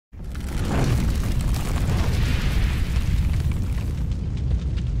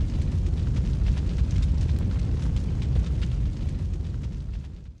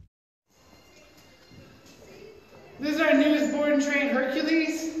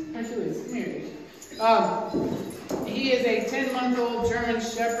He is a 10-month-old German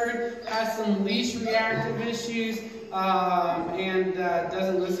Shepherd, has some leash reactive issues, and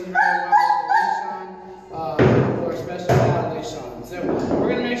doesn't listen very well with the leash on, or especially without a leash on. So we're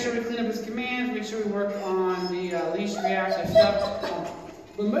going to make sure we clean up his commands, make sure we work on the leash reactive stuff,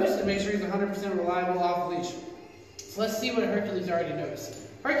 but mostly make sure he's 100% reliable off the leash. So let's see what Hercules already knows.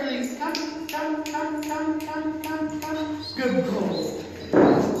 Hercules, come. Good boy.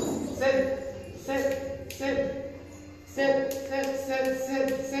 Sit.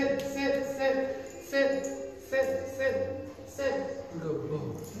 Good boy.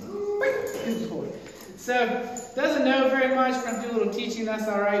 Good boy. So, doesn't know very much. We're going to do a little teaching. That's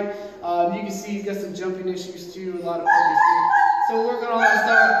all right. You can see he's got some jumping issues too. A lot of puppies do. So we'll work on all that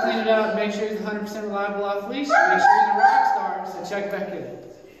stuff, clean it up, make sure he's 100% reliable off leash, make sure he's a rock star. So check back in.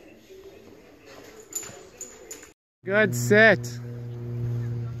 Good sit.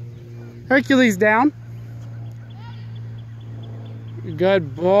 Hercules down.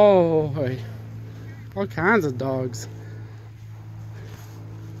 Good boy. All kinds of dogs.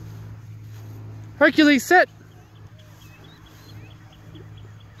 Hercules, sit.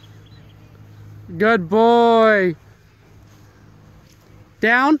 Good boy.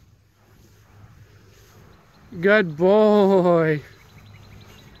 Down. Good boy.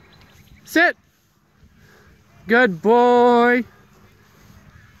 Sit. Good boy.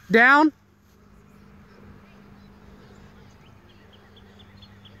 Down.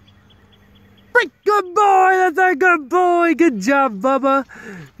 Good boy, that's a good boy. Good job, Bubba.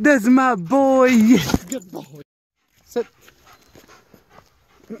 That's my boy. Yes, good boy. Sit.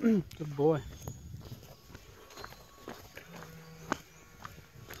 Good boy.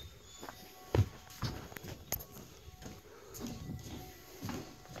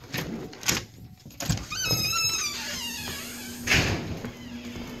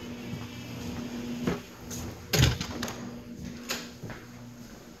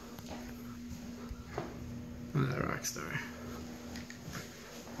 That rock star.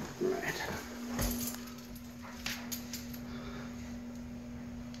 Right.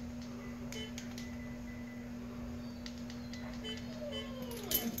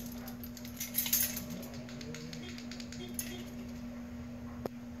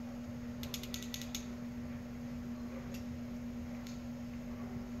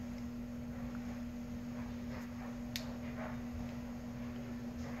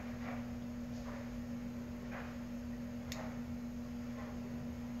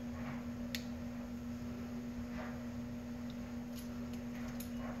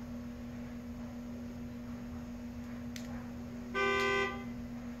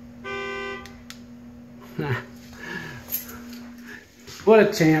 What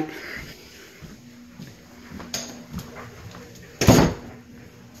a champ.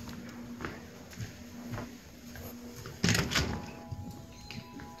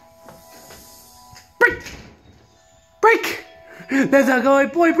 Break! That's a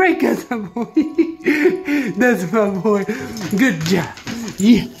good boy, break, that's a boy. That's my boy. Good job.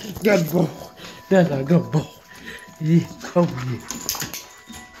 Yeah, good boy. That's a good boy. Yeah, oh yeah.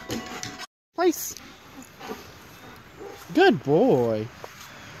 Place. Good boy.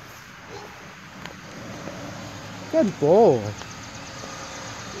 Good boy.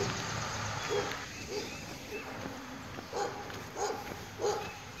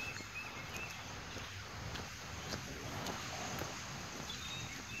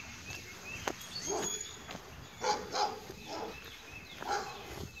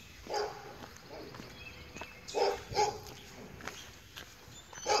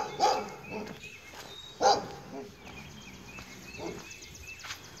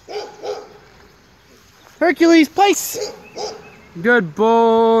 Hercules, place. Good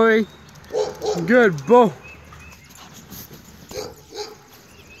boy. Good boy.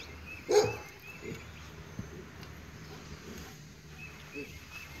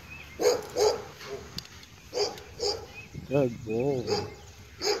 Good boy.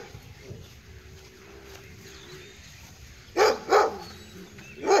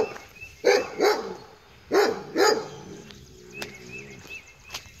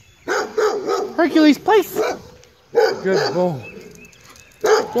 Hercules, place. Good boy.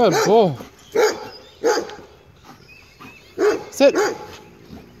 Good boy. Sit.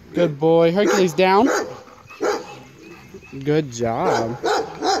 Good boy. Hercules down. Good job.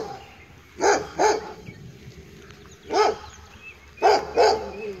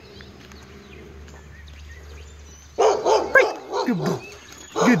 Good boy.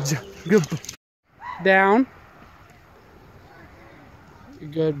 Good job. Good boy. Down.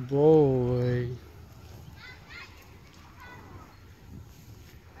 Good boy.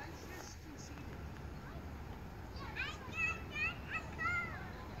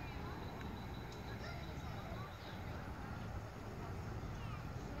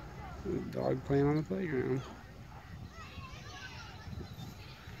 Dog playing on the playground.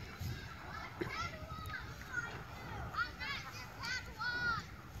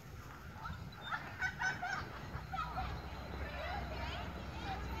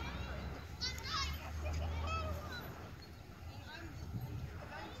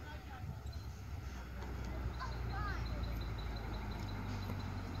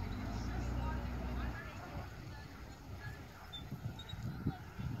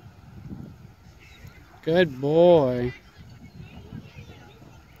 Good boy.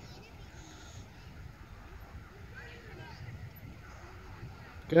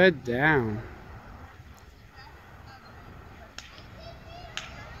 Good down.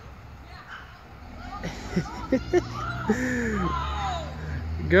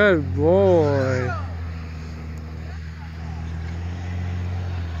 Good boy.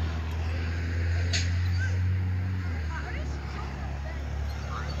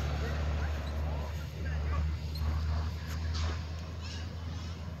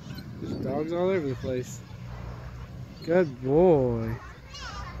 There's dogs all over the place. Good boy.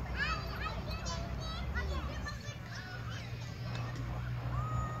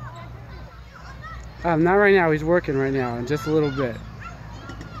 Not right now. He's working right now in just a little bit.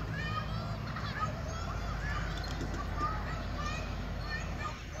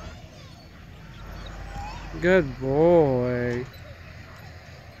 Good boy.